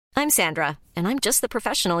I'm Sandra, and I'm just the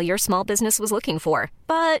professional your small business was looking for.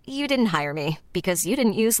 But you didn't hire me because you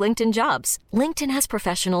didn't use LinkedIn Jobs. LinkedIn has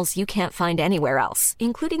professionals you can't find anywhere else,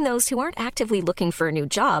 including those who aren't actively looking for a new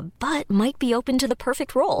job, but might be open to the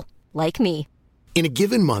perfect role, like me. In a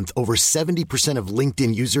given month, over 70% of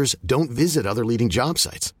LinkedIn users don't visit other leading job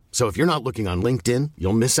sites. So if you're not looking on LinkedIn,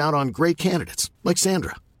 you'll miss out on great candidates like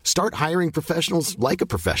Sandra. Start hiring professionals like a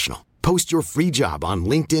professional. Post your free job on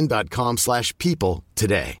linkedin.com/people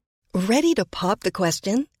today. Ready to pop the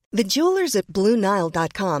question? The jewelers at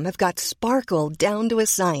BlueNile.com have got sparkle down to a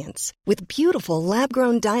science with beautiful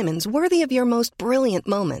lab-grown diamonds worthy of your most brilliant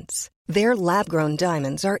moments. Their lab-grown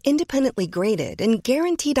diamonds are independently graded and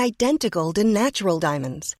guaranteed identical to natural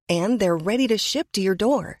diamonds, and they're ready to ship to your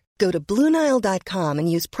door. Go to BlueNile.com and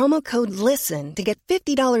use promo code LISTEN to get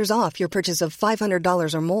 $50 off your purchase of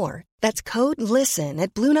 $500 or more. That's code LISTEN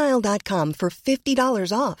at BlueNile.com for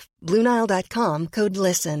 $50 off. BlueNile.com, code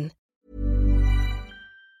LISTEN.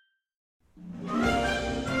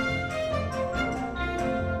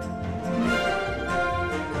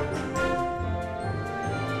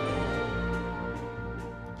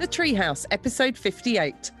 The Treehouse, episode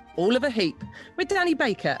 58. All of a Heap, with Danny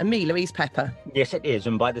Baker and me, Louise Pepper. Yes, it is,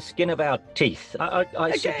 and by the skin of our teeth.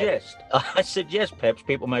 I suggest, perhaps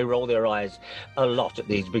people may roll their eyes a lot at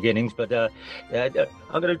these beginnings, but I'm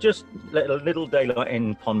going to just let a little daylight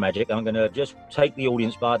in Pond Magic. I'm going to just take the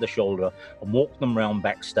audience by the shoulder and walk them round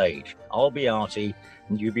backstage. I'll be Artie,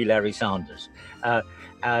 and you be Larry Sanders.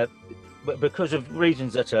 Because of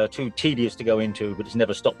reasons that are too tedious to go into, but it's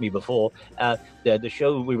never stopped me before,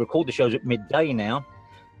 we record the shows at midday now.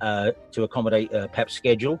 To accommodate Pep's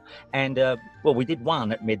schedule, and we did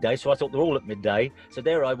one at midday, so I thought they're all at midday. So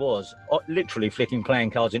there I was, literally flicking playing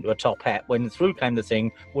cards into a top hat when through came the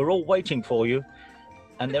thing. We're all waiting for you,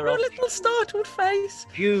 and there are a little startled face.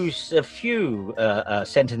 A few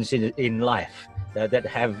sentences in life that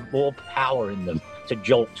have more power in them to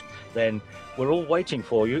jolt than "we're all waiting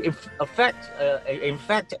for you." In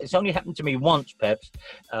fact, it's only happened to me once, Peps.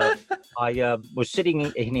 I was sitting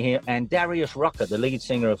in here, and Darius Rucker, the lead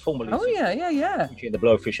singer of formerly the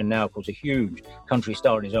Blowfish, and now, of course, a huge country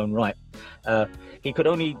star in his own right. He could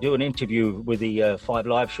only do an interview with the 5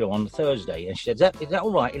 Live show on Thursday, and she said, "Is that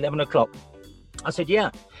all right? 11 o'clock." I said,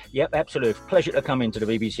 "Yeah, absolutely. Pleasure to come into the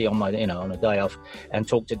BBC on on a day off and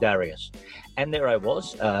talk to Darius." And there I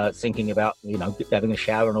was, thinking about, having a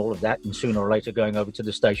shower and all of that, and sooner or later going over to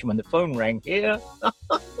the station when the phone rang here.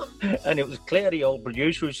 And it was Claire, the old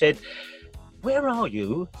producer, who said, "Where are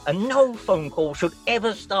you? And no phone call should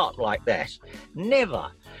ever start like that.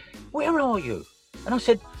 Never. Where are you?" And I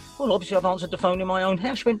said, "Well, obviously I've answered the phone in my own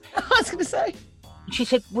house." She went, I was going to say. She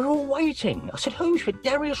said, "We're all waiting." I said, "Who?" She said,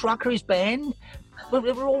 "Darius Rucker, his band.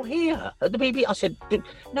 We're all here at the BBC." I said,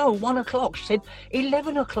 "No, 1 o'clock." She said,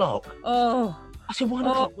 11 o'clock. Oh. I said, 1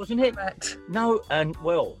 o'clock, wasn't it? Correct. No, and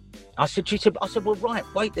well, I said, "Well, right,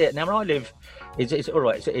 wait there." Now, where I live, it's all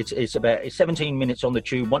right. It's about 17 minutes on the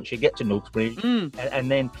tube once you get to Northbridge,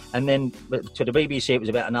 and then to the BBC, it was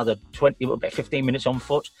about another 15 minutes on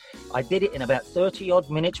foot. I did it in about 30 odd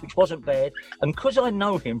minutes, which wasn't bad. And because I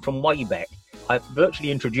know him from way back, I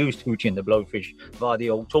virtually introduced Hoochie and the Blowfish via the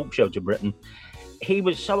old talk show to Britain. He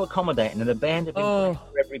was so accommodating, and the band had been playing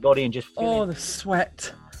for everybody and just the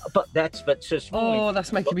sweat. But that's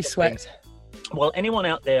making me sweat. Well, anyone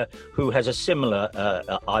out there who has a similar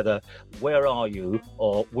either "Where are you?"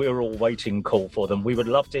 or "We're all waiting" call for them, we would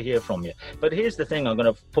love to hear from you. But here's the thing: I'm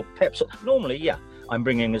going to put Peps. Normally, I'm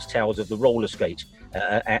bringing us tales of the roller skate,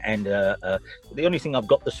 and the only thing I've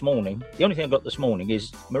got this morning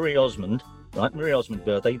is Marie Osmond. Right, Marie Osmond's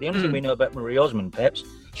birthday. The only thing we know about Marie Osmond, Peps,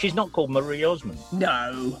 she's not called Marie Osmond.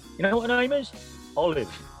 No. You know what her name is?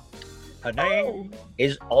 Olive. Her name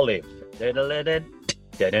is Olive.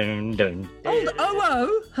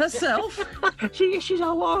 Oh, herself? She's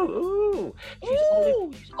O-O.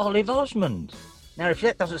 She's Olive Osmond. Now, if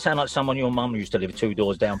that doesn't sound like someone your mum used to live 2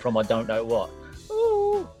 doors down from, I don't know what.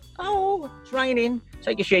 Oh, it's raining.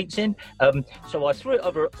 Take your sheets in. So I threw it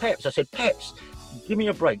over at Peps. I said, "Peps, give me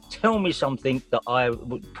a break. Tell me something that I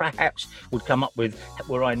perhaps would come up with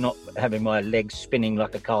were I not having my legs spinning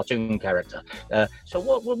like a cartoon character." So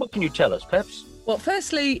what can you tell us, Peps? Well,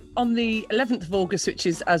 firstly, on the 11th of August, which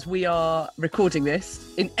is as we are recording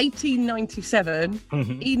this, in 1897,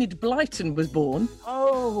 Enid Blyton was born.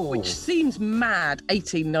 Oh. Which seems mad,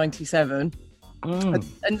 1897.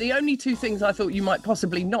 And the only two things I thought you might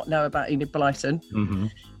possibly not know about Enid Blyton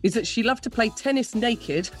is that she loved to play tennis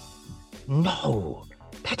naked. No,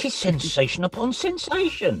 that is sensation upon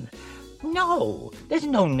sensation. No, there's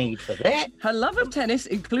no need for that. Her love of tennis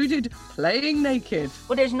included playing naked.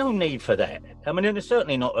 Well, there's no need for that. I mean, and it's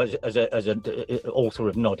certainly not as an author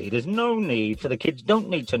of Noddy. There's no need for the kids. Don't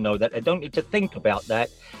need to know that. They don't need to think about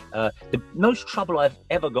that. The most trouble I've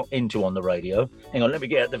ever got into on the radio. Hang on, let me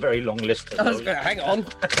get out the very long list. Hang on.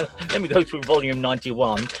 Let me go through volume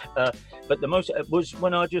 91. But the most was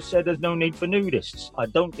when I just said there's no need for nudists. I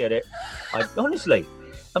don't get it. I honestly.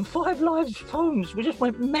 And Five Live's phones, we just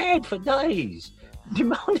went mad for days.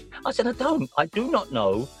 I said, I do not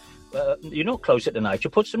know. You're not closer to nature.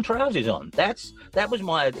 Put some trousers on. That was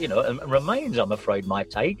my, and remains, I'm afraid, my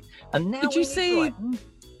take. And now Did you see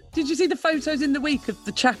the photos in the week of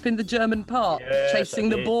the chap in the German park chasing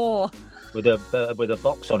the boar? With a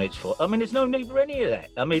box on its foot. I mean, there's no need for any of that.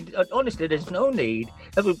 I mean, honestly, there's no need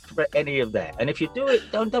for any of that. And if you do it,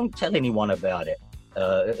 don't tell anyone about it,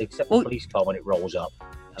 except the police car when it rolls up.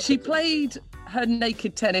 She played her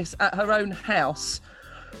naked tennis at her own house,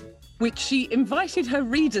 which she invited her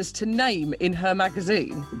readers to name in her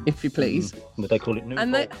magazine, if you please. Would they call it New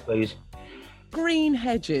please? Green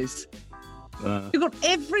Hedges. You've got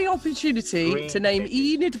every opportunity to name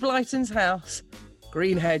Enid Blyton's house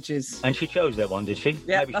Green Hedges. And she chose that one, did she?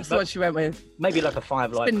 Yeah, that's what she went with. Maybe like a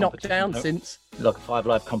Five Live competition. It's been knocked down since. Like a Five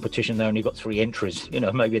Live competition, they only got 3 entries.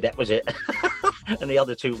 Maybe that was it. And the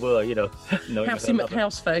other 2 were, Housey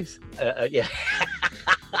McHouseface. Yeah.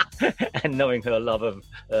 And knowing her love of,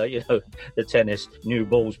 the tennis, New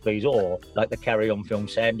Balls, Please, or like the Carry On film,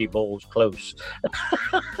 Sandy Balls, Close.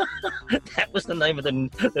 That was the name of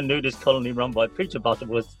the nudist colony run by Peter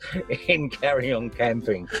Butterworth in Carry On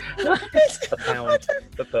Camping.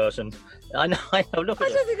 £1 per person. I know. Look at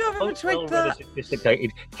it. I don't think I've ever tried that.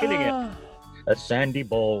 Sophisticated, killing it. At Sandy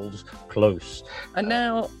Balls, Close. And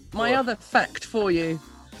now, my other fact for you,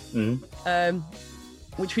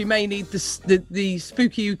 which we may need the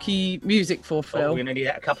spooky ooky music for, Phil. We're going to need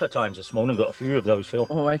that a couple of times this morning. Got a few of those, Phil.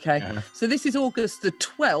 Oh, okay. Yeah. So this is August the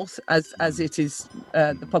 12th, as it is,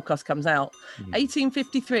 the podcast comes out.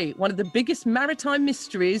 1853, one of the biggest maritime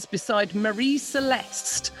mysteries beside Marie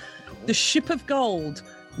Celeste, the Ship of Gold,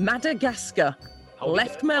 Madagascar,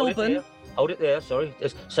 left Melbourne. Hold it there, sorry.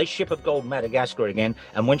 Just say Ship of Gold, Madagascar again.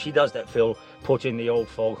 And when she does that, Phil, put in the old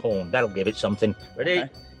foghorn. That'll give it something. Ready? Okay.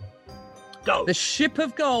 Go. The Ship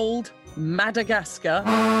of Gold, Madagascar,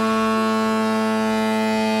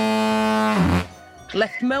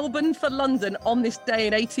 left Melbourne for London on this day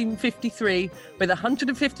in 1853 with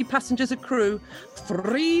 150 passengers and crew,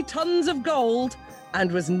 3 tons of gold,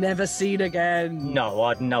 and was never seen again. No,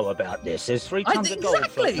 I'd know about this. There's 3 tons of gold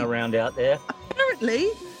floating around out there. Apparently.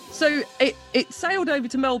 So it sailed over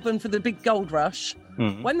to Melbourne for the big gold rush.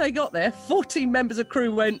 When they got there, 14 members of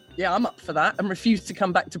crew went, yeah, I'm up for that, and refused to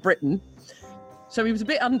come back to Britain. So he was a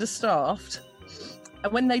bit understaffed.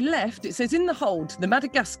 And when they left, it says in the hold, the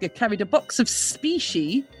Madagascar carried a box of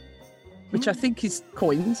specie, which I think is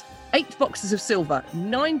coins, 8 boxes of silver,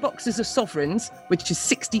 9 boxes of sovereigns, which is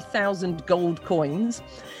 60,000 gold coins,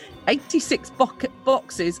 86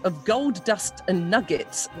 boxes of gold dust and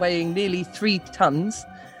nuggets weighing nearly 3 tons,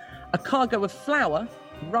 a cargo of flour,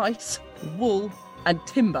 rice, wool, and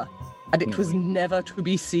timber. And it was never to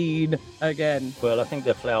be seen again. Well, I think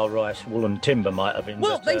the flour, rice, wool, and timber might have been.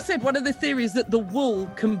 Well, they said one of the theories that the wool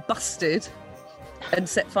combusted and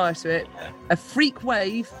set fire to it. A freak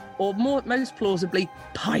wave, or most plausibly,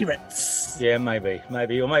 pirates. Yeah, maybe,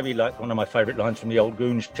 or maybe like one of my favourite lines from the old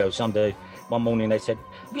Goons show. Sunday, one morning they said,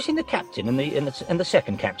 "Have you seen the captain and the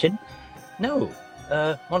second captain?" No.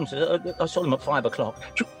 I saw them at 5 o'clock.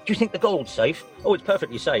 Do you think the gold's safe? Oh, it's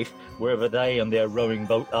perfectly safe wherever they and their rowing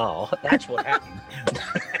boat are. That's what happened.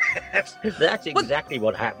 That's exactly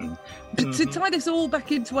what happened. To tie this all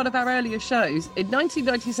back into one of our earlier shows, in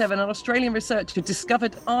 1997, an Australian researcher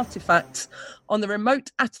discovered artefacts on the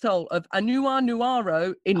remote atoll of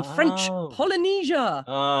Anuanuaro in French Polynesia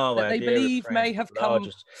that they believe may have come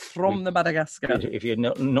from the Madagascar. If you've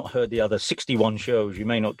not heard the other 61 shows, you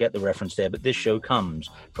may not get the reference there, but this show comes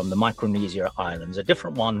from the Micronesia Islands, a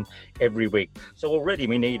different one every week. So already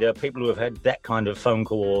we need people who have had that kind of phone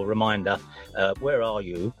call or reminder. Where are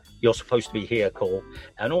you? You're supposed to be here, call.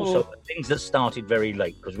 And also things that started very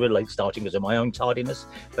late, because we're late starting because of my own tardiness,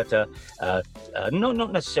 but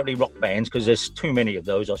not necessarily rock bands, because there's too many of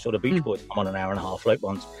those. I saw the Beach Boys come on an hour and a half late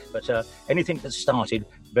once, but anything that started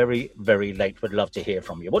very, very late, would love to hear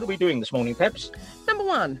from you. What are we doing this morning, Peps? Number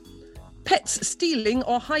 1, pets stealing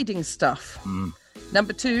or hiding stuff.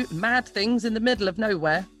 Number 2, mad things in the middle of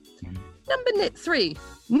nowhere. Number 3,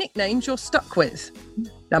 nicknames you're stuck with.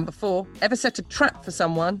 Number 4, ever set a trap for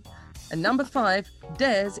someone. And number 5,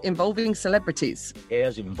 dares involving celebrities.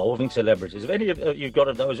 Dares involving celebrities. Have any of you got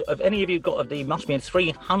of those? Have any of you got of the, must be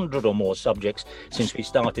 300 or more subjects since we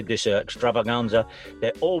started this extravaganza?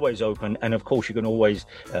 They're always open. And of course, you can always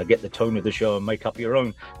get the tone of the show and make up your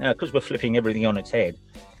own. Now, because we're flipping everything on its head,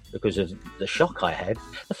 because of the shock I had.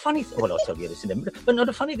 The funny well, I'll tell you this in a minute. But no,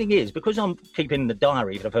 the funny thing is, because I'm keeping the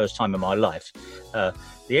diary for the first time in my life,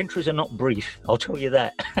 the entries are not brief, I'll tell you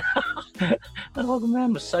that. And I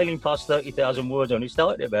remember sailing past 30,000 words, only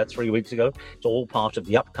started about 3 weeks ago. It's all part of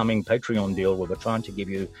the upcoming Patreon deal where we're trying to give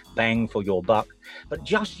you bang for your buck. But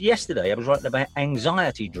just yesterday, I was writing about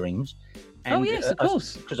anxiety dreams. And, yes, of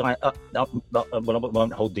course. Because I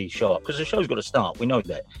won't hold the show up because the show's got to start. We know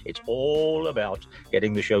that. It's all about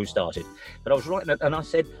getting the show started. But I was writing it and I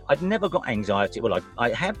said I'd never got anxiety. Well, I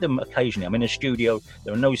have them occasionally. I'm in a studio.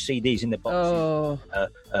 There are no CDs in the box.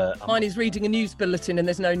 Mine is reading a news bulletin and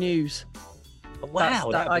there's no news. Wow,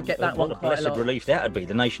 I get that one what a quite a blessed lot. relief that would be.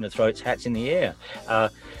 The nation would throw its hats in the air.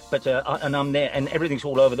 And I'm there, and everything's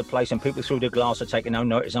all over the place, and people through the glass are taking no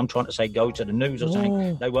notice. I'm trying to say go to the news or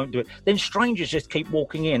something. They won't do it. Then strangers just keep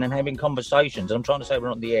walking in and having conversations. And I'm trying to say we're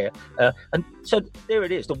on the air. And so there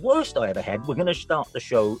it is. The worst I ever had. We're going to start the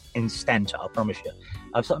show instanta, I promise you.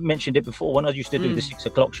 I've mentioned it before. When I used to do the 6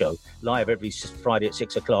 o'clock show, live every Friday at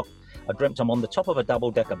 6 o'clock, I dreamt I'm on the top of a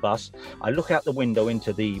double-decker bus. I look out the window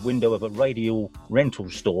into the window of a radial rental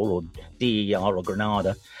store or DER or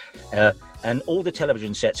Granada, and all the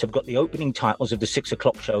television sets have got the opening titles of the 6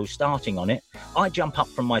 o'clock show starting on it. I jump up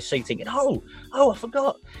from my seat thinking, oh, I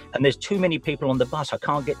forgot. And there's too many people on the bus. I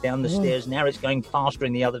can't get down the stairs. Now it's going faster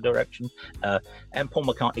in the other direction. And Paul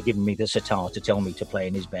McCartney giving me the sitar to tell me to play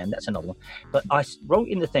in his band. That's another one. But I wrote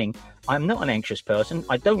in the thing, I'm not an anxious person.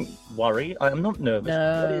 I don't worry. I am not nervous.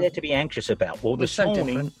 No. What is there to be anxious about? Well, this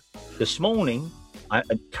morning,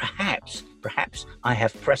 perhaps I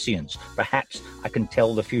have prescience. Perhaps I can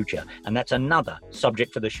tell the future. And that's another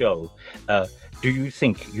subject for the show. Do you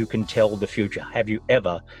think you can tell the future? Have you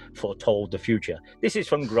ever foretold the future? This is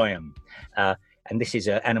from Graham. And this is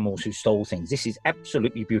Animals Who Stole Things. This is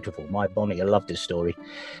absolutely beautiful. My Bonnie, I love this story.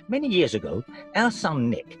 Many years ago, our son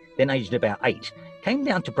Nick, then aged about 8, came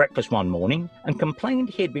down to breakfast one morning and complained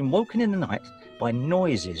he had been woken in the night by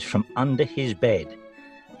noises from under his bed.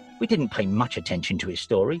 We didn't pay much attention to his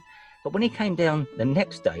story, but when he came down the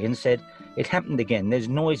next day and said, it happened again, there's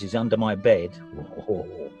noises under my bed,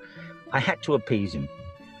 I had to appease him.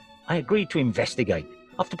 I agreed to investigate.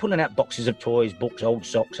 After pulling out boxes of toys, books, old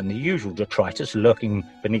socks, and the usual detritus lurking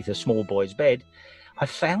beneath a small boy's bed, I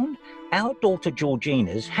found our daughter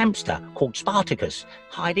Georgina's hamster called Spartacus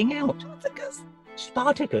hiding out.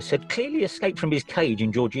 Spartacus had clearly escaped from his cage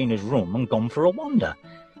in Georgina's room and gone for a wander.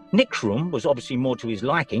 Nick's room was obviously more to his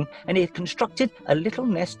liking, and he had constructed a little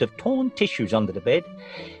nest of torn tissues under the bed,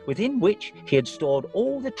 within which he had stored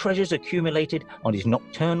all the treasures accumulated on his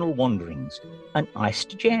nocturnal wanderings. An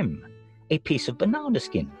iced gem, a piece of banana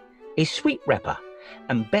skin, a sweet wrapper,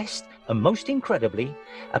 and best and most incredibly,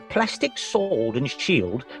 a plastic sword and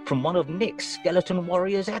shield from one of Nick's Skeleton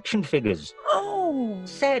Warriors action figures.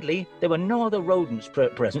 Sadly, there were no other rodents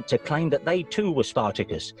present to claim that they too were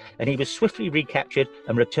Spartacus, and he was swiftly recaptured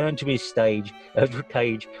and returned to his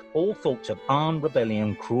cage, all thoughts of armed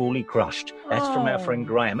rebellion cruelly crushed. That's from our friend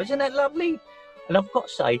Graham. Isn't that lovely? And I've got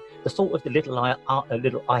to say, the thought of the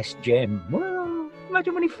little iced gem. Well,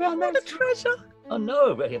 imagine when he found that. What a treasure. Oh,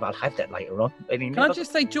 no, but I'll have that later on. Can I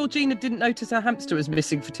just say, Georgina didn't notice her hamster was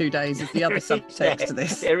missing for 2 days, is the other subtext to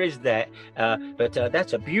this. There is that. But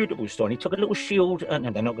that's a beautiful story. He took a little shield,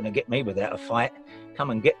 and they're not going to get me without a fight. Come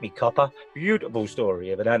and get me, copper. Beautiful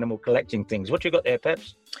story of an animal collecting things. What you got there,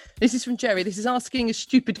 Peps? This is from Jerry. This is asking a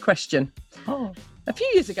stupid question. A few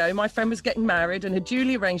years ago, my friend was getting married and had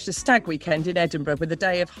duly arranged a stag weekend in Edinburgh with a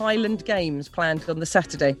day of Highland Games planned on the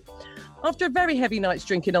Saturday. After a very heavy night's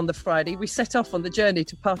drinking on the Friday, we set off on the journey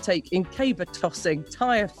to partake in caber tossing,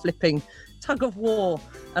 tyre flipping, tug of war,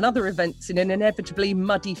 and other events in an inevitably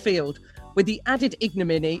muddy field, with the added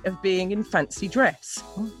ignominy of being in fancy dress.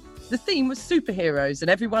 The theme was superheroes,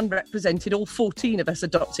 and everyone represented all 14 of us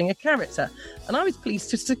adopting a character, and I was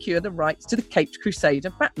pleased to secure the rights to the Caped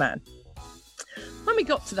Crusader Batman. When we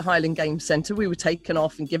got to the Highland Games Centre, we were taken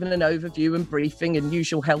off and given an overview and briefing and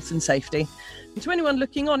usual health and safety. And to anyone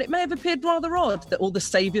looking on, it may have appeared rather odd that all the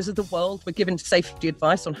saviours of the world were given safety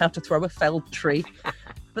advice on how to throw a felled tree.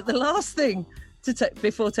 But the last thing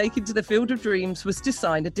before taking to the Field of Dreams was to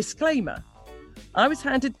sign a disclaimer. I was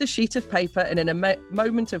handed the sheet of paper, and in a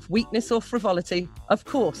moment of weakness or frivolity, of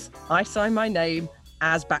course, I signed my name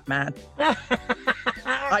as Batman.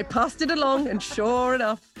 I passed it along, and sure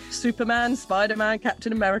enough, Superman, Spider-Man,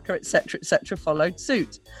 Captain America, etc., followed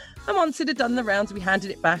suit. And once it had done the rounds, we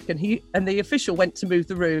handed it back, and the official went to move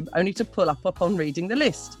the room, only to pull up upon reading the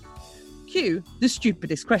list. Cue the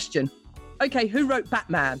stupidest question. Okay, who wrote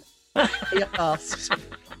Batman? He asked.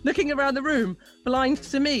 Looking around the room, blind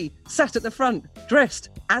to me, sat at the front, dressed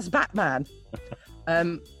as Batman.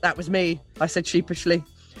 That was me, I said sheepishly.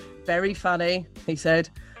 Very funny, he said.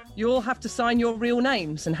 You all have to sign your real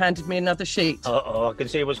names, and handed me another sheet. I can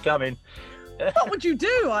see what's coming. What would you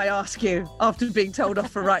do, I ask you, after being told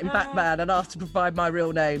off for writing Batman and asked to provide my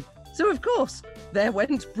real name? So, of course, there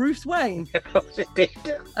went Bruce Wayne.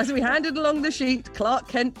 As we handed along the sheet, Clark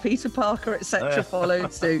Kent, Peter Parker, etc.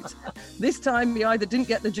 followed suit. This time, we either didn't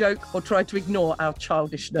get the joke or tried to ignore our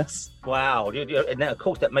childishness. Wow. And now, of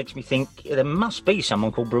course, that makes me think there must be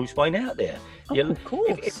someone called Bruce Wayne out there. Of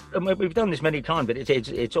course. We've done this many times, but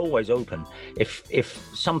it's always open. If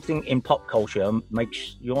something in pop culture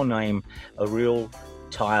makes your name a real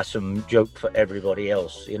tiresome joke for everybody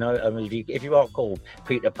else, I mean, if you are called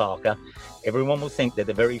Peter Parker, everyone will think they're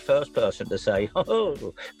the very first person to say,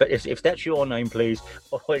 oh, but if that's your name, please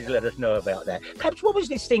always let us know about that. Perhaps, what was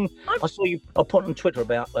this thing I saw you put on Twitter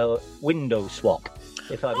about window swap?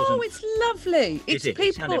 It's lovely. It's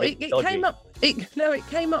people. It came up. It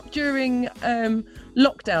came up during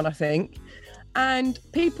lockdown, I think, and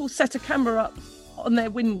people set a camera up on their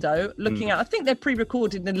window, looking out. I think they're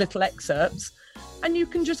pre-recorded in little excerpts. And you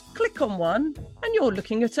can just click on one, and you're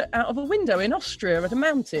looking at it out of a window in Austria at a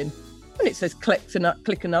mountain. And it says click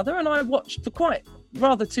another. And I watched for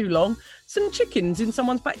rather too long some chickens in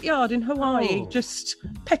someone's backyard in Hawaii, just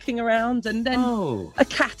pecking around, and then a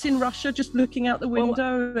cat in Russia just looking out the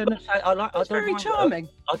window. It's very charming.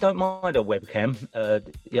 I don't mind a webcam. I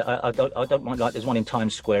don't mind. Like, there's one in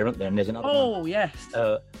Times Square, isn't there? And there's another one. Oh, yes.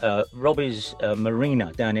 Robbie's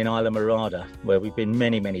Marina down in Isla Morada, where we've been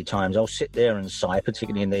many, many times. I'll sit there and sigh,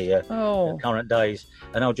 particularly in the current days,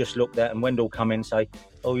 and I'll just look there, and Wendell come in and say,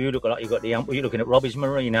 "Oh, you look like you got the ump. Were you looking at Robbie's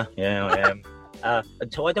Marina?" Yeah, I am.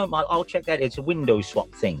 So I don't mind. I'll check that. It's a window swap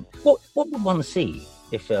thing. What would one see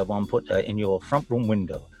if one put in your front room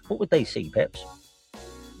window? What would they see, Peps?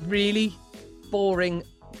 Really boring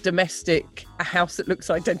domestic, a house that looks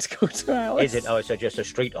identical to ours. Is it? Oh, so just a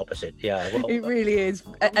street opposite. Yeah. Well, it really is.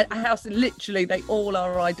 A house, literally, they all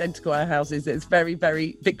are identical, our houses. It's very,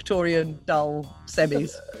 very Victorian, dull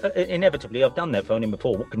semis. Inevitably, I've done that phoning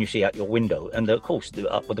before. What can you see out your window? And of course, the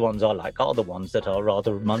ones I like are the ones that are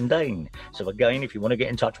rather mundane. So again, if you want to get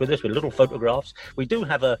in touch with us with little photographs, we do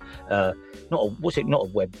have not a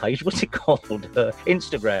web page? What's it called?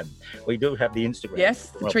 Instagram. We do have the Instagram.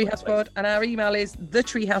 Yes, the Treehouse Pod, and our email is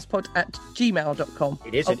thetreehousepod@gmail.com.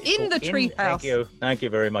 It is. In the Treehouse. Thank you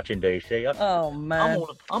very much indeed. See, man,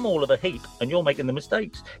 I'm all of a heap, and you're making the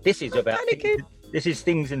mistakes. This is This is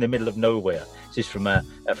things in the middle of nowhere. This is from our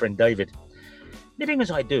friend David. Living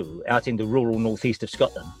as I do out in the rural northeast of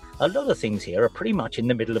Scotland, a lot of things here are pretty much in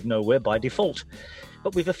the middle of nowhere by default.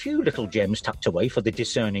 But with a few little gems tucked away for the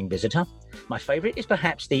discerning visitor. My favourite is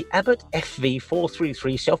perhaps the Abbott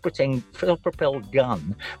FV433 self-propelled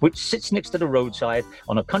gun, which sits next to the roadside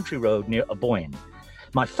on a country road near Aboyne.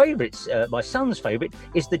 My son's favourite,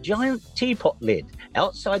 is the giant teapot lid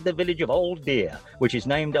outside the village of Old Deer, which is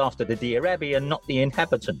named after the Deer Abbey and not the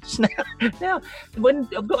inhabitants. Now,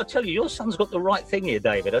 I've got to tell you, your son's got the right thing here,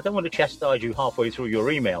 David. I don't want to chastise you halfway through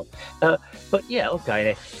your email. But yeah, okay,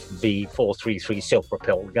 an FV433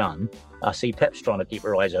 self-propelled gun. I see Pep's trying to keep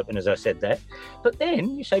her eyes open as I said that. But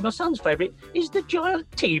then you say my son's favourite is the giant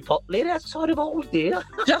teapot lid outside of Old Deer.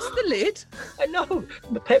 Just the lid? No,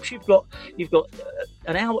 but Peps, you've got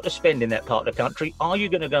an hour to spend in that part of the country. Are you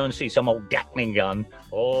going to go and see some old Gatling gun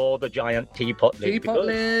or the giant teapot lid?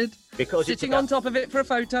 Lid. Because sitting on top of it for a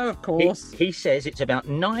photo, of course. He says it's about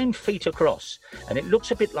 9 feet across, and it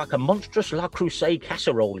looks a bit like a monstrous La Crusade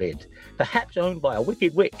casserole lid, perhaps owned by a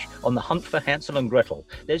wicked witch on the hunt for Hansel and Gretel.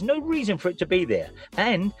 There's no reason for it to be there,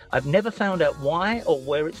 and I've never found out why or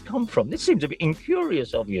where it's come from. This seems a bit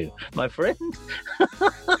incurious of you, my friend.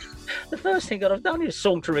 The first thing that I've done is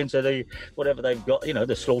saunter into the whatever they've got,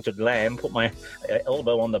 the slaughtered lamb, put my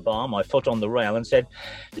elbow on the bar, my foot on the rail, and said,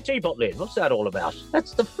 "The teapot lid, what's that all about?"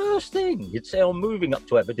 That's the first thing you'd say on moving up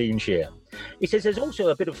to Aberdeenshire. He says there's also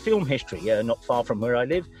a bit of film history not far from where I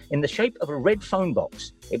live, in the shape of a red phone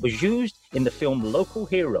box. It was used in the film Local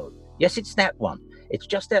Hero. Yes, it's that one. It's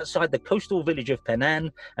just outside the coastal village of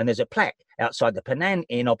Penang, and there's a plaque outside the Penang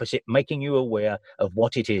Inn opposite, making you aware of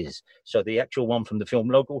what it is. So the actual one from the film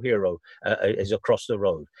Local Hero is across the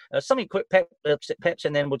road. Something quick, Peps,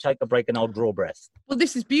 and then we'll take a break and I'll draw breath. Well,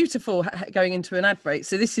 this is beautiful going into an ad break.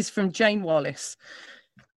 So this is from Jane Wallace.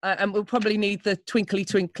 And we'll probably need the twinkly,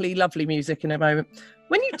 twinkly, lovely music in a moment.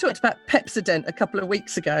 When you talked about Pepsodent a couple of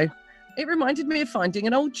weeks ago, it reminded me of finding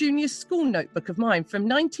an old junior school notebook of mine from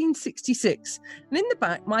 1966. And in the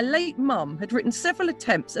back, my late mum had written several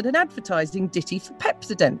attempts at an advertising ditty for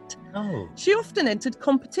Pepsodent. Oh. She often entered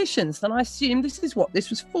competitions, and I assumed this is what this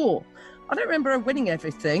was for. I don't remember her winning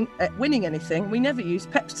anything. We never used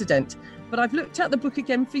Pepsodent. But I've looked out the book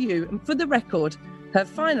again for you, and for the record, her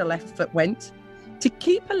final effort went, "To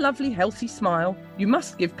keep a lovely, healthy smile, you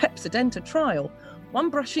must give Pepsodent a trial. One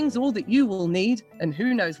brushing's all that you will need, and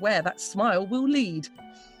who knows where that smile will lead."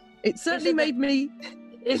 It certainly made me...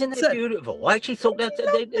 Isn't it beautiful? I actually thought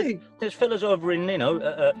that there's fellas over in,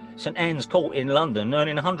 St Anne's Court in London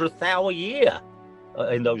earning £100,000 a year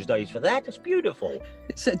in those days for that. It's beautiful.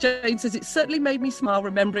 Jane says, it certainly made me smile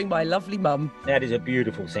remembering my lovely mum. That is a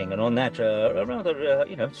beautiful thing. And on that rather,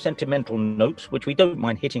 sentimental note, which we don't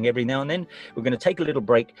mind hitting every now and then, we're going to take a little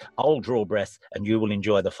break. I'll draw breath, and you will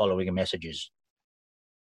enjoy the following messages.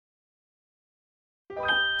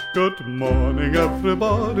 Good morning,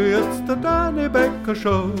 everybody, it's the Danny Baker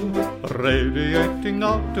Show, radiating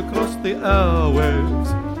out across the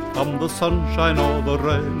airwaves. Come the sunshine or the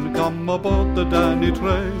rain, come aboard the Danny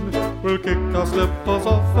train. We'll kick our slippers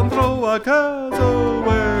off and throw our cares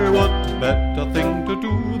away. What better thing to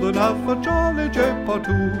do than have a jolly jape or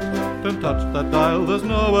two? Don't touch that dial, there's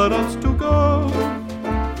nowhere else to go.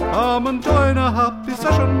 Come and join a happy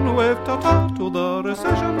session, wave ta-ta to the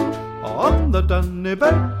recession. On the Danny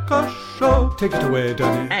Baker Show. Take it away,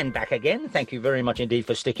 Danny. And back again. Thank you very much indeed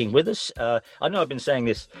for sticking with us. I know I've been saying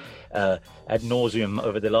this ad nauseum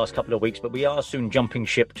over the last couple of weeks, but we are soon jumping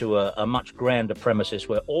ship to a much grander premises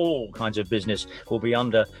where all kinds of business will be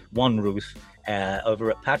under one roof over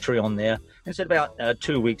at Patreon there. It's in about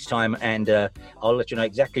 2 weeks' time, and I'll let you know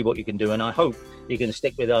exactly what you can do. And I hope you can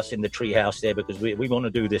stick with us in the treehouse there, because we want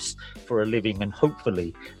to do this for a living, and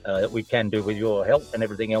hopefully we can do with your help and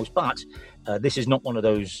everything else. But this is not one of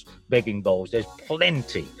those begging bowls. There's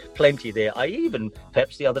plenty there. I even,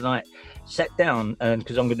 Peps, the other night sat down, and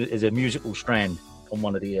because there's a musical strand on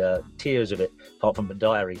one of the tiers of it, apart from the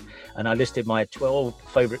diary, and I listed my 12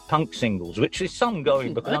 favourite punk singles, which is some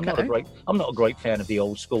going, because I'm not a great fan of the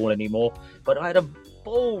old school anymore, but I had a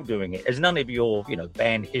ball doing it. There's none of your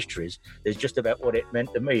band histories. There's just about what it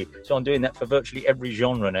meant to me. So I'm doing that for virtually every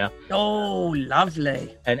genre now. Oh,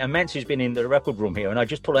 lovely. And Mancy's been in the record room here, and I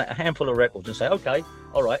just pull out a handful of records and say, okay,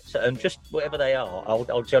 all right, so, and just whatever they are,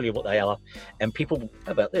 I'll tell you what they are. And people,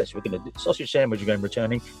 how about this? We're going to do sausage sandwich again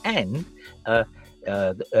returning, and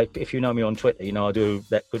if you know me on Twitter, I do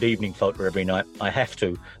that good evening photo every night. I have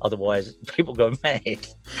to, otherwise people go mad.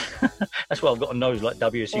 That's why I've got a nose like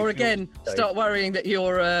WC. Or again, start worrying that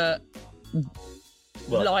you're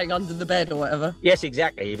lying under the bed or whatever. Yes,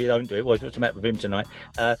 exactly. If you don't do it, what's the matter with him tonight?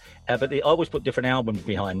 But I always put different albums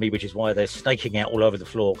behind me, which is why they're snaking out all over the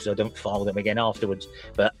floor, because I don't file them again afterwards.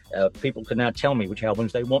 But people can now tell me which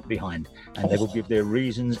albums they want behind, and they will give their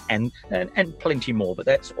reasons and plenty more. But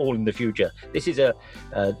that's all in the future. This is a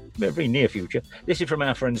very near future. This is from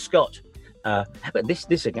our friend Scott. But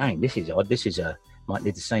this again, this is odd. This is might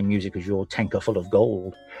need the same music as your tanker full of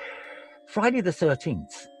gold. Friday the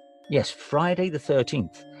 13th. Yes, Friday the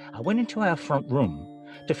 13th, I went into our front room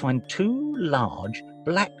to find 2 large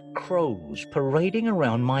black crows parading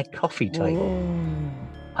around my coffee table. Whoa.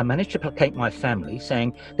 I managed to placate my family,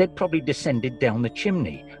 saying they'd probably descended down the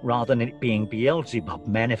chimney rather than it being Beelzebub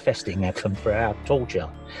manifesting at them for our torture.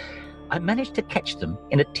 I managed to catch them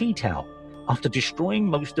in a tea towel after destroying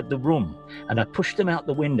most of the room, and I pushed them out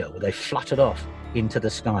the window where they fluttered off into the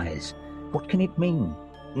skies. What can it mean?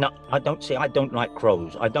 No, I don't like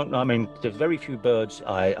crows. I don't know. I mean, there's very few birds.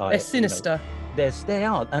 They're sinister. They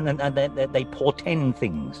are, and they portend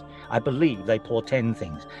things. I believe they portend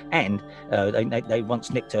things. And they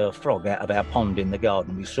once nicked a frog out of our pond in the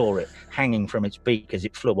garden. We saw it hanging from its beak as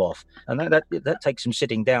it flew off, and that takes some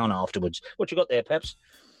sitting down afterwards. What you got there, Peps?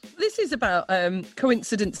 This is about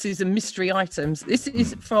coincidences and mystery items. This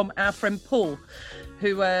is from our friend Paul,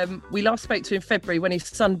 who we last spoke to in February when his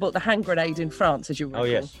son bought the hand grenade in France, as you recall. Oh,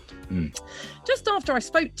 yes. Just after I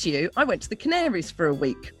spoke to you, I went to the Canaries for a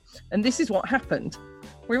week, and this is what happened.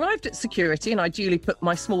 We arrived at security, and I duly put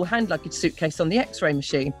my small hand luggage suitcase on the X-ray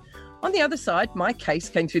machine. On the other side, my case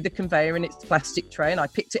came through the conveyor in its plastic tray, and I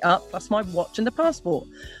picked it up, plus my watch and the passport,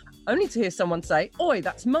 only to hear someone say, "Oi,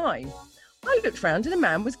 that's mine." I looked round and a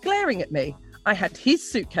man was glaring at me. I had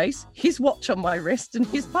his suitcase, his watch on my wrist, and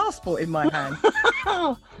his passport in my hand.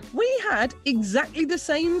 We had exactly the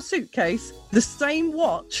same suitcase, the same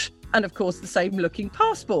watch, and of course the same looking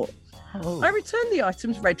passport. I returned the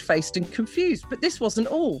items red-faced and confused, but this wasn't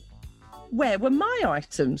all. where were my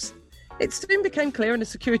items? It soon became clear and a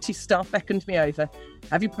security staff beckoned me over.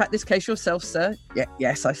 Have you packed this case yourself, sir?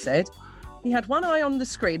 Yes, I said. He had one eye on the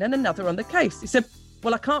screen and another on the case. He said,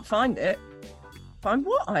 well, I can't find it. Find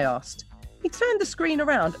what? I asked. He turned the screen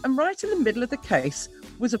around and right in the middle of the case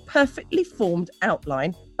was a perfectly formed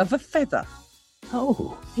outline of a feather.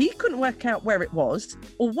 Oh. He couldn't work out where it was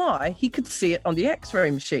or why he could see it on the X-ray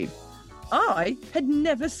machine. I had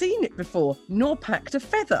never seen it before, nor packed a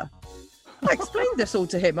feather. I explained this all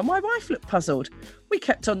to him and my wife looked puzzled. We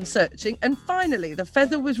kept on searching and finally the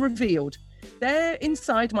feather was revealed. There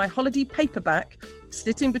inside my holiday paperback,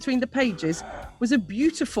 sitting between the pages, was a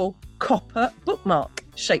beautiful copper bookmark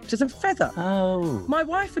shaped as a feather. Oh. My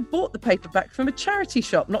wife had bought the paperback from a charity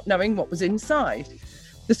shop, not knowing what was inside.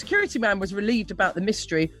 The security man was relieved about the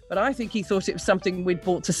mystery, but I think he thought it was something we'd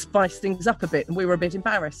bought to spice things up a bit and we were a bit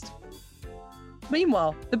embarrassed.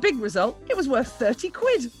 Meanwhile, the big result, it was worth 30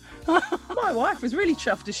 quid. My wife was really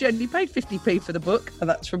chuffed as she only paid 50p for the book, and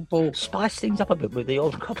that's from Paul. Spice things up a bit with the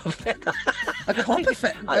old copper feather. A copper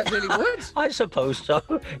feather? That really would. I suppose so,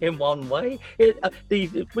 in one way.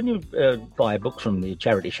 When you buy books from the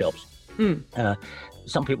charity shops,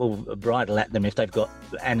 some people bridle at them if they've got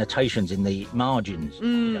annotations in the margins,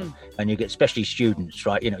 you know, and you get especially students,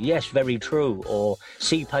 right? You know, yes, very true, or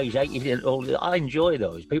see page 8. I enjoy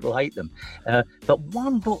those. People hate them, but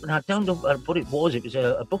one book, and I don't know what it was. It was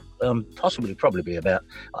a book, probably about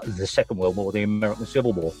the Second World War, the American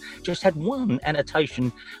Civil War. Just had one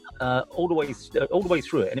annotation all the way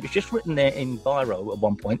through it, and it was just written there in biro at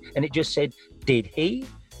one point, and it just said, "Did he?"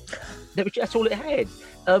 That's all it had.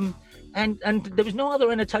 And there was no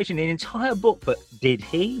other annotation in the entire book, but did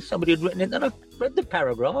he? Somebody had written it, and I read the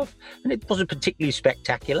paragraph, and it wasn't particularly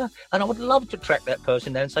spectacular. And I would love to track that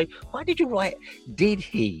person down and say, why did you write "did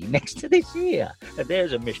he" next to this here? And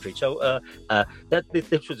there's a mystery. So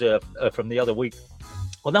this was from the other week.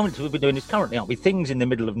 Well, no, we've been doing this currently, aren't we? Things in the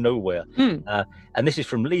Middle of Nowhere. And this is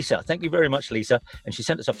from Lisa. Thank you very much, Lisa. And she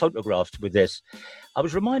sent us a photograph with this. I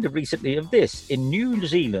was reminded recently of this in New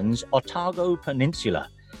Zealand's Otago Peninsula.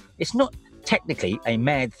 It's not technically a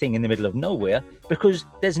mad thing in the middle of nowhere because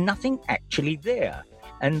there's nothing actually there.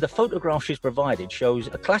 And the photograph she's provided shows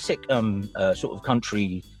a classic sort of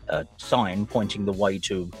country sign pointing the way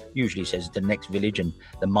to, usually says the next village and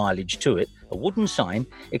the mileage to it, a wooden sign,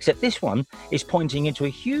 except this one is pointing into a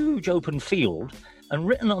huge open field, and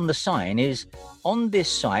written on the sign is, on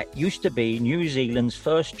this site used to be New Zealand's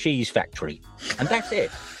first cheese factory. And that's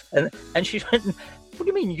it. And she's written, what do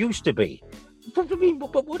you mean used to be? What do you mean?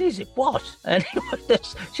 But what is it? What? And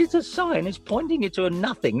she's a sign. It's pointing it to a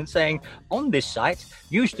nothing and saying, on this site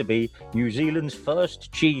used to be New Zealand's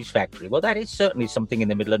first cheese factory. Well, that is certainly something in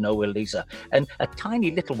the middle of nowhere, Lisa. And a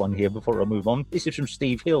tiny little one here before I move on. This is from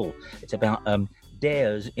Steve Hill. It's about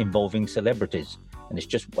dares involving celebrities. And it's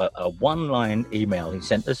just a one-line email he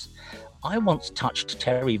sent us. I once touched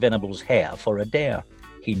Terry Venable's hair for a dare.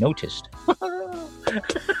 He noticed.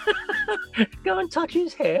 Go and touch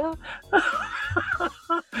his hair.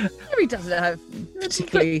 He doesn't have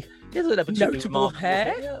particularly notable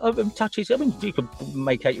hair. Touch his. I mean, you could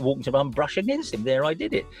make out you walking to and brush against him. There, I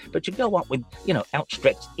did it. But you go up with,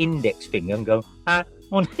 outstretched index finger and go,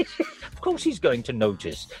 of course he's going to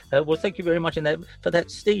notice. Well, thank you very much for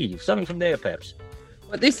that, Steve. Something from there, perhaps.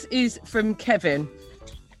 Well, this is from Kevin.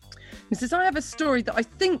 He says, I have a story that I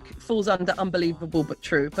think falls under unbelievable but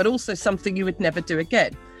true, but also something you would never do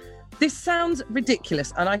again. This sounds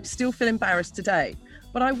ridiculous and I still feel embarrassed today,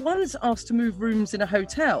 but I once asked to move rooms in a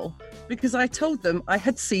hotel because I told them I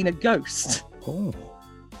had seen a ghost. Oh.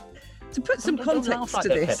 To put some context to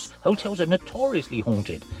this. Hotels are notoriously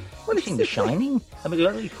haunted. Well, you've seen The Shining. I mean,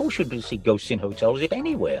 of course you'd see ghosts in hotels if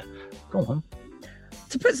anywhere. Go on.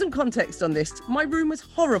 To put some context on this, my room was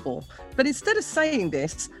horrible, but instead of saying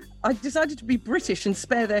this, I decided to be British and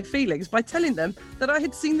spare their feelings by telling them that I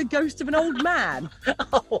had seen the ghost of an old man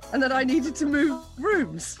and that I needed to move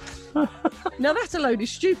rooms. Now, that alone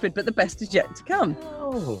is stupid, but the best is yet to come.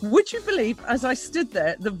 Oh. Would you believe, as I stood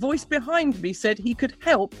there, the voice behind me said he could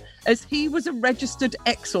help as he was a registered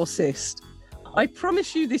exorcist? I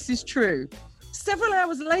promise you this is true. Several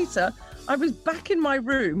hours later, I was back in my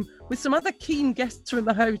room with some other keen guests from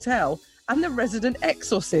the hotel and the resident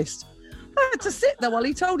exorcist. I had to sit there while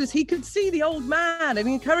he told us he could see the old man and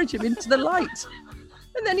encourage him into the light.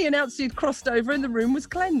 And then he announced he had crossed over and the room was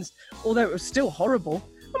cleansed, although it was still horrible,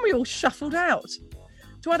 and we all shuffled out.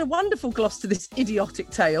 To add a wonderful gloss to this idiotic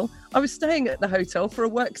tale, I was staying at the hotel for a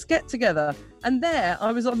works get-together, and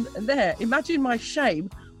imagine my shame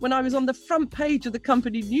when I was on the front page of the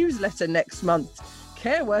company newsletter next month.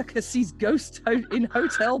 Care worker sees ghost in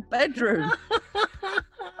hotel bedroom.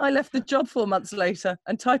 I left the job 4 months later,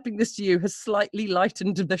 and typing this to you has slightly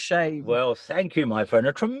lightened the shame. Well, thank you, my friend.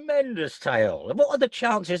 A tremendous tale. And what are the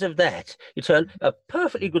chances of that? You tell a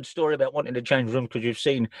perfectly good story about wanting to change rooms because you've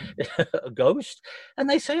seen a ghost, and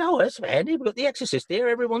they say, "Oh, that's handy. We've got the Exorcist here.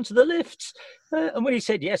 Everyone to the lifts." And when he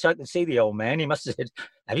said, "Yes, I can see the old man," he must have said,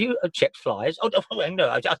 "Have you checked flies?" Oh,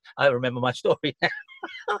 no, I remember my story now.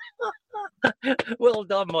 Well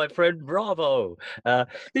done, my friend. Bravo.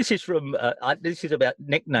 This is about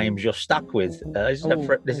nicknames you're stuck with.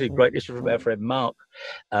 This is great. This is from our friend Mark.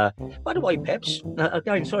 By the way, Peps,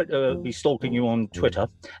 again, sorry to be stalking you on Twitter.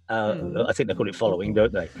 I think they call it following,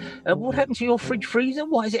 don't they? What happened to your fridge freezer?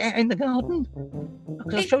 Why is it out in the garden?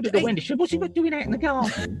 Because I showed it to Wendy. She said, "What's he doing out in the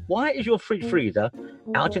garden? Why is your fridge freezer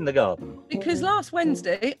out in the garden?" Because last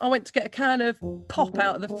Wednesday, I went to get a can of pop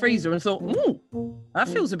out of the freezer and thought, that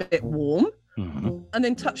feels a bit warm. Mm-hmm. And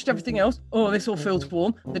then touched everything else. Oh, this all feels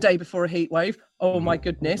warm. The day before a heat wave. Oh, my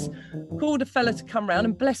goodness. Called a fella to come round,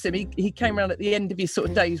 and bless him, he came round at the end of his sort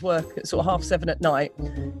of day's work at sort of 7:30 at night.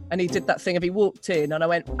 And he did that thing of he walked in, and I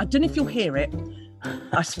went, "I don't know if you'll hear it."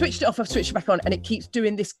 I switched it off, I've switched it back on, and it keeps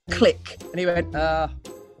doing this click. And he went,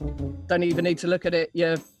 "Don't even need to look at it.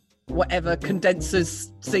 Your whatever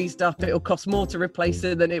condenser's seized up. It'll cost more to replace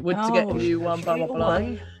it than it would to get a new one, blah, blah, blah."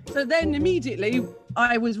 So then immediately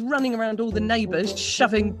I was running around all the neighbours,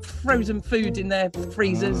 shoving frozen food in their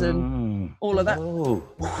freezers and all of that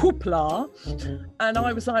hoopla. And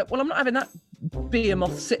I was like, well, I'm not having that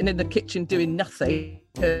behemoth sitting in the kitchen doing nothing,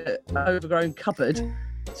 overgrown cupboard.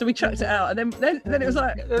 So we chucked it out, and then it was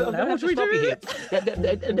like, what do we do?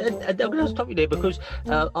 I'm going to stop you there because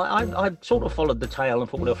I've sort of followed the tale and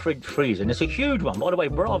thought, well, a fridge freezer, and it's a huge one. By the way,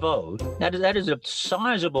 bravo. That is a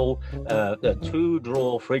sizable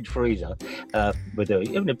 2-drawer fridge freezer with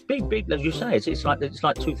a big, as you say, it's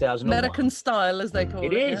like 2000 American style, as they call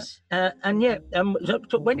it. It is, and yet,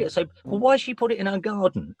 Wendy said, "Well, why she put it in her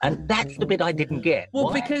garden?" And that's the bit I didn't get. Well,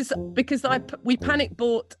 why? because we panic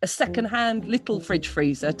bought a second-hand little fridge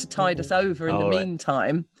freezer to tide us over in the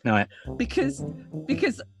meantime. Right. Because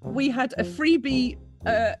we had a freebie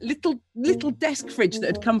little desk fridge that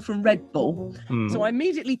had come from Red Bull. So I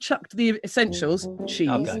immediately chucked the essentials, cheese,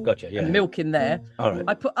 and milk in there. All right.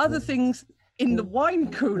 I put other things in the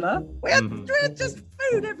wine cooler. We had just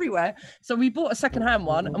food everywhere. So we bought a second-hand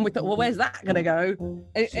one, and we thought, well, where's that going to go?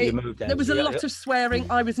 There was a lot of swearing.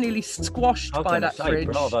 I was nearly squashed by that fridge.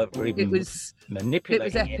 Bravo for even it was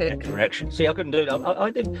manipulating epic. in that direction. See, I couldn't do that. I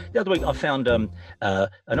did the other week. I found an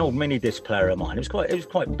old mini disc player of mine. It was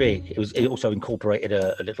quite big. It also incorporated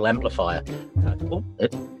a little amplifier.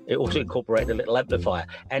 It also incorporated a little amplifier,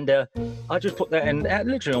 and I just put that in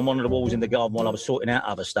literally on one of the walls in the garden while I was sorting out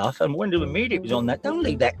other stuff. And when the immediate was on that, don't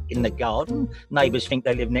leave that in the garden. Neighbours think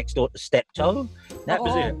they live next door to Steptoe. That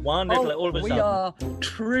was it. Wonderful. All of a sudden, we are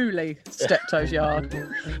truly Steptoe's yard.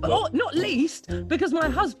 Not least because my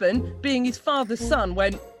husband, being his father's son,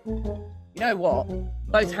 went, "You know what?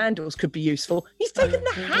 Those handles could be useful." He's taken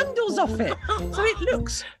the handles off it, so it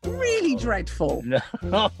looks really dreadful.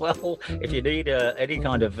 Well, if you need any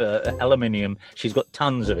kind of aluminium, she's got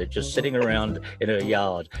tons of it just sitting around in her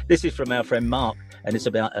yard. This is from our friend Mark, and it's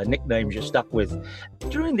about nicknames you're stuck with.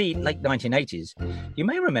 During the late 1980s, you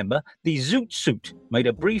may remember the Zoot Suit made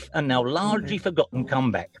a brief and now largely forgotten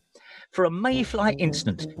comeback. For a Mayfly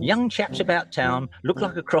instant, young chaps about town looked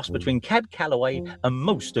like a cross between Cab Calloway and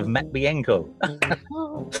most of Matt Bianco.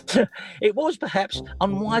 It was perhaps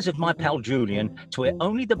unwise of my pal Julian to wear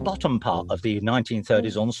only the bottom part of the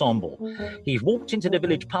 1930s ensemble. He walked into the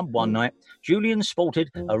village pub one night. Julian sported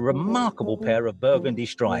a remarkable pair of burgundy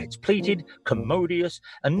strides, pleated, commodious,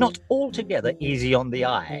 and not altogether easy on the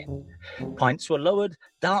eye. Pints were lowered,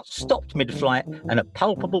 darts stopped mid-flight, and a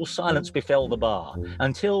palpable silence befell the bar,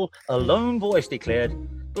 until a lone voice declared,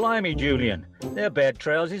 "Blimey, Julian, they're bad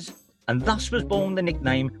trousers." And thus was born the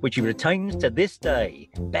nickname which he retains to this day,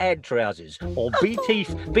 Bad Trousers, or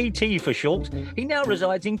BT for short. He now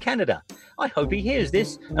resides in Canada. I hope he hears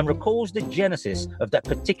this and recalls the genesis of that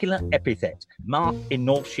particular epithet, marked in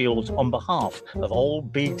North Shields on behalf of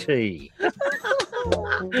old BT.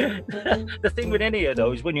 The thing with any of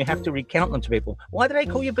those, when you have to recount them to people, why do they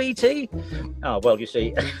call you BT? Oh, well, you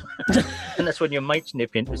see, and that's when your mates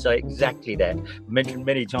nip in to say exactly that. Mentioned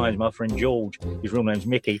many times my friend George, his real name's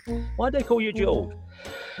Mickey. Why'd they call you George?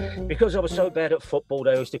 Because I was so bad at football,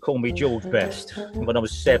 they used to call me George Best when I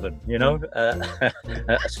was 7, you know?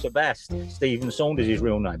 Sebast, Stephen Saunders, his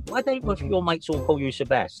real name. Why'd your mates all call you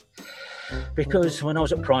Sebast? Because when I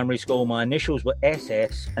was at primary school, my initials were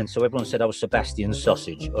SS, and so everyone said I was Sebastian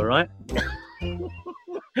Sausage, all right?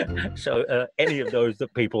 So any of those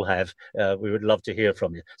that people have, we would love to hear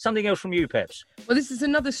from you. Something else from you, Peps? Well, this is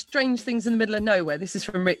another Strange Things in the Middle of Nowhere. This is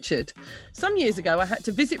from Richard. Some years ago, I had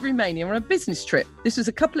to visit Romania on a business trip. This was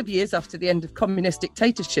a couple of years after the end of communist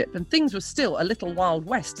dictatorship, and things were still a little Wild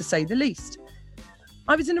West, to say the least.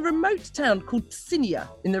 I was in a remote town called Sinia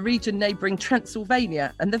in the region neighbouring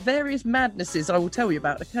Transylvania, and the various madnesses I will tell you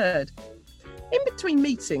about occurred. In between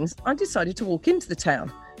meetings, I decided to walk into the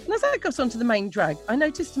town, and as I got onto the main drag, I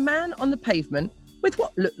noticed a man on the pavement with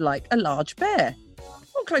what looked like a large bear.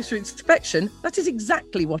 On closer inspection, that is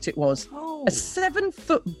exactly what it was. Oh. A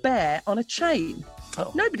 7-foot bear on a chain.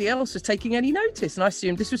 Oh. Nobody else was taking any notice, and I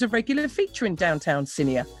assumed this was a regular feature in downtown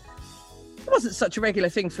Sinia. It wasn't such a regular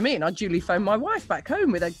thing for me, and I duly phoned my wife back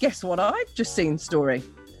home with a guess what I've just seen story.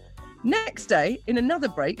 Next day, in another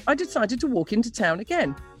break, I decided to walk into town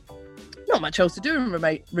again. Not much else to do in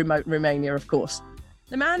remote Romania, of course.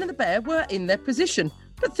 The man and the bear were in their position,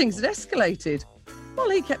 but things had escalated. While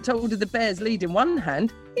he kept hold of the bear's lead in one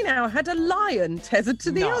hand, he now had a lion tethered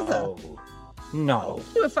to the other. No.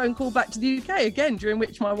 Do a phone call back to the UK again, during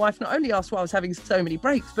which my wife not only asked why I was having so many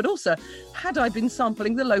breaks, but also had I been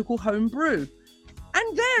sampling the local home brew.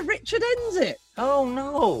 And there Richard ends it. Oh,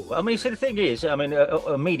 no. I mean, so the thing is,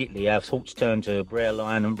 immediately our thoughts turn to Brer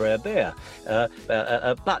Lion and Brer Bear.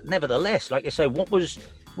 But nevertheless, like you say,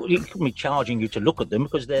 you couldn't be charging you to look at them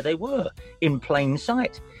because there they were, in plain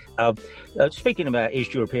sight. Speaking about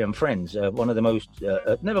East European friends, one of the most,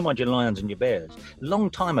 never mind your lions and your bears, a long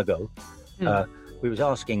time ago, we was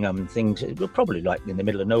asking things, probably like in the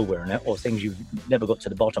middle of nowhere, or things you've never got to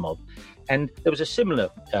the bottom of. And there was a similar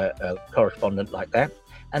correspondent like that.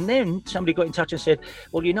 And then somebody got in touch and said,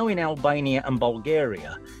 well, you know, in Albania and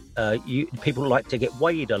Bulgaria, people like to get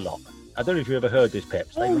weighed a lot. I don't know if you ever heard this,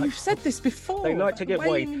 Peps. You've said this before. They like to get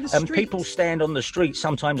weighed. And people stand on the street,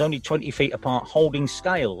 sometimes only 20 feet apart, holding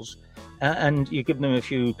scales. And you give them a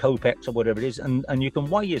few kopecks or whatever it is, and you can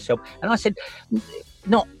weigh yourself. And I said,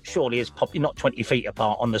 not surely as not 20 feet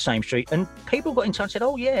apart on the same street. And people got in touch and said,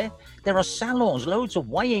 oh, yeah, there are salons, loads of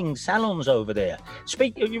weighing salons over there.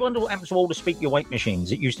 You wonder what happens to all the speak your weight machines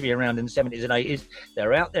that used to be around in the 70s and 80s.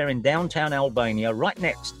 They're out there in downtown Albania, right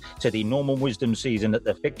next to the normal wisdom season at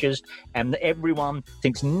the fixtures. And everyone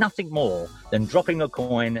thinks nothing more than dropping a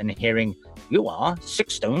coin and hearing, you are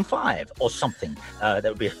 6 stone 5 or something. That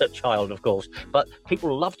would be a child, of course. But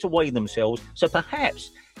people love to weigh themselves. So perhaps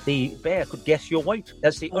the bear could guess your weight.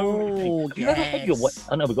 That's the only thing. Have you ever had your weight?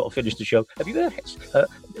 I know we've got to finish the show. Have you ever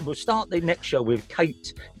we'll start the next show with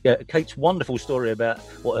Kate. Kate's wonderful story about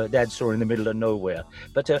what her dad saw in the middle of nowhere.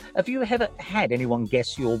 But have you ever had anyone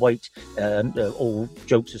guess your weight? All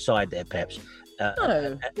jokes aside there, Peps.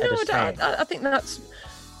 No, I think that's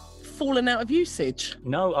fallen out of usage.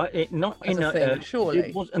 No, not as in a thing, surely.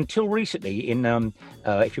 It was until recently in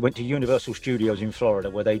if you went to Universal Studios in Florida,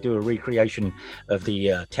 where they do a recreation of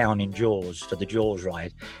the town in Jaws for the Jaws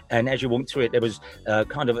ride, and as you walked through it, there was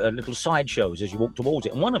kind of a little sideshows as you walked towards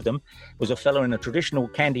it, and one of them was a fellow in a traditional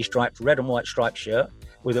candy striped red and white striped shirt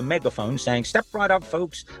with a megaphone saying, "Step right up,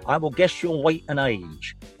 folks, I will guess your weight and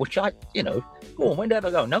age," which I, go on, when did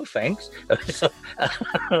I go? No thanks. I thought,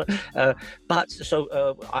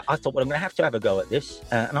 well, I'm going to have a go at this,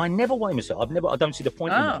 and I never weigh myself. I don't see the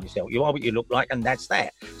point in weighing yourself. You are what you look like, and that's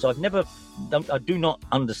that. So I do not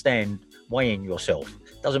understand weighing yourself.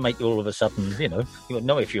 Doesn't make you all of a sudden, you know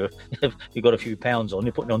if you've got a few pounds on,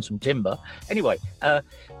 you're putting on some timber. Anyway, I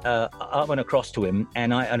went across to him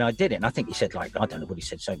and I did it. And I think he said, like, I don't know what he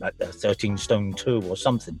said, something like 13 stone 2 or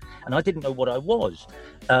something. And I didn't know what I was.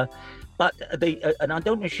 But and I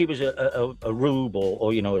don't know if she was a rube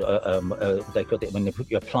or they got it when they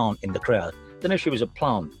put your plant in the crowd. I don't know if she was a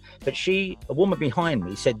plant, but a woman behind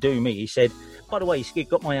me said, he said, by the way, he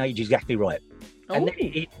got my age exactly right. And then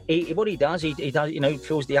he what he does, he does,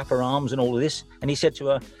 fills the upper arms and all of this. And he said to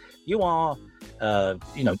her, you are,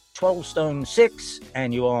 12 stone 6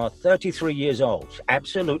 and you are 33 years old.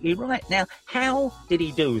 Absolutely right. Now, how did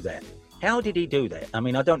he do that? I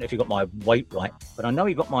mean, I don't know if he got my weight right, but I know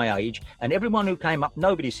he got my age. And everyone who came up,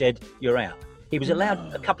 nobody said, you're out. He was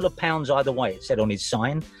allowed a couple of pounds either way, it said on his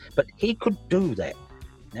sign. But he could do that.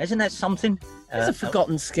 Now, isn't that something? It's a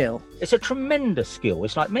forgotten skill. It's a tremendous skill.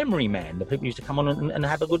 It's like Memory Man. The people used to come on and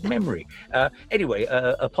have a good memory. Anyway,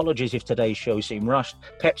 apologies if today's show seemed rushed.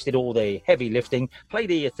 Peps did all the heavy lifting. Play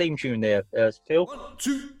the theme tune there, Phil. 1,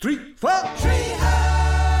 2, 3, 4.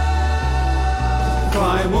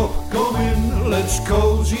 Climb up, come in, let's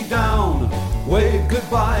cozy down. Wave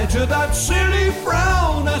goodbye to that silly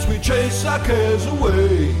frown as we chase our cares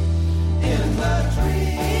away. In the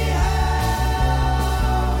tree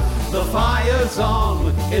house, the fire's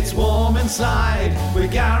on, It's warm inside. We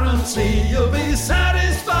guarantee you'll be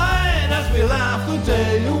satisfied as we laugh the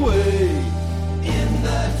day away in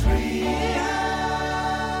the treehouse.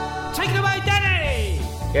 Take it away, Danny!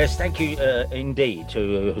 Yes, thank you indeed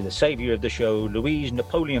to the saviour of the show, Louise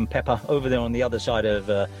Napoleon Pepper, over there on the other side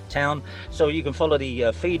of town. So you can follow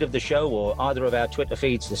the feed of the show or either of our Twitter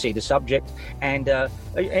feeds to see the subject. And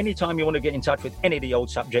anytime you want to get in touch with any of the old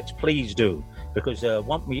subjects, please do. Because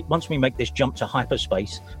once we make this jump to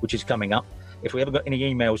hyperspace, which is coming up, if we haven't got any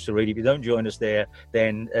emails to read, if you don't join us there,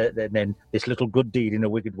 then this little good deed in a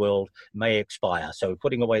wicked world may expire. So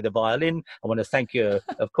putting away the violin, I want to thank you,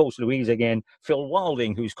 of course, Louise again, Phil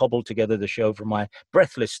Wilding, who's cobbled together the show from my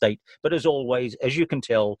breathless state. But as always, as you can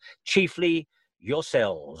tell, chiefly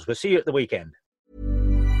yourselves. We'll see you at the weekend.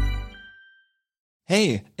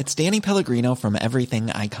 Hey, it's Danny Pellegrino from Everything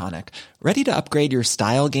Iconic. Ready to upgrade your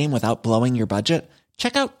style game without blowing your budget?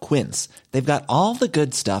 Check out Quince. They've got all the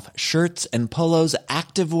good stuff, shirts and polos,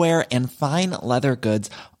 activewear, and fine leather goods,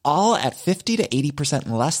 all at 50 to 80%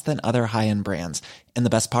 less than other high-end brands. And the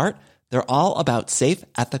best part? They're all about safe,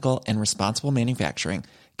 ethical, and responsible manufacturing.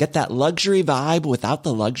 Get that luxury vibe without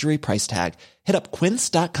the luxury price tag. Hit up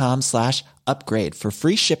quince.com/upgrade for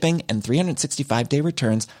free shipping and 365-day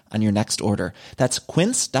returns on your next order. That's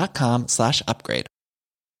quince.com/upgrade.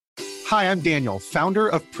 Hi, I'm Daniel, founder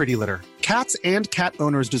of Pretty Litter. Cats and cat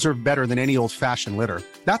owners deserve better than any old-fashioned litter.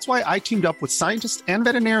 That's why I teamed up with scientists and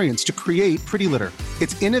veterinarians to create Pretty Litter.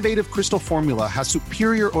 Its innovative crystal formula has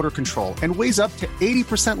superior odor control and weighs up to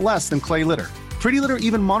 80% less than clay litter. Pretty Litter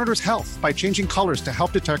even monitors health by changing colors to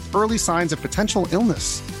help detect early signs of potential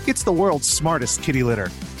illness. It's the world's smartest kitty litter.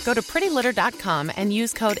 Go to prettylitter.com and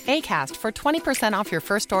use code ACAST for 20% off your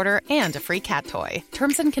first order and a free cat toy.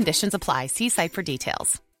 Terms and conditions apply. See site for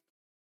details.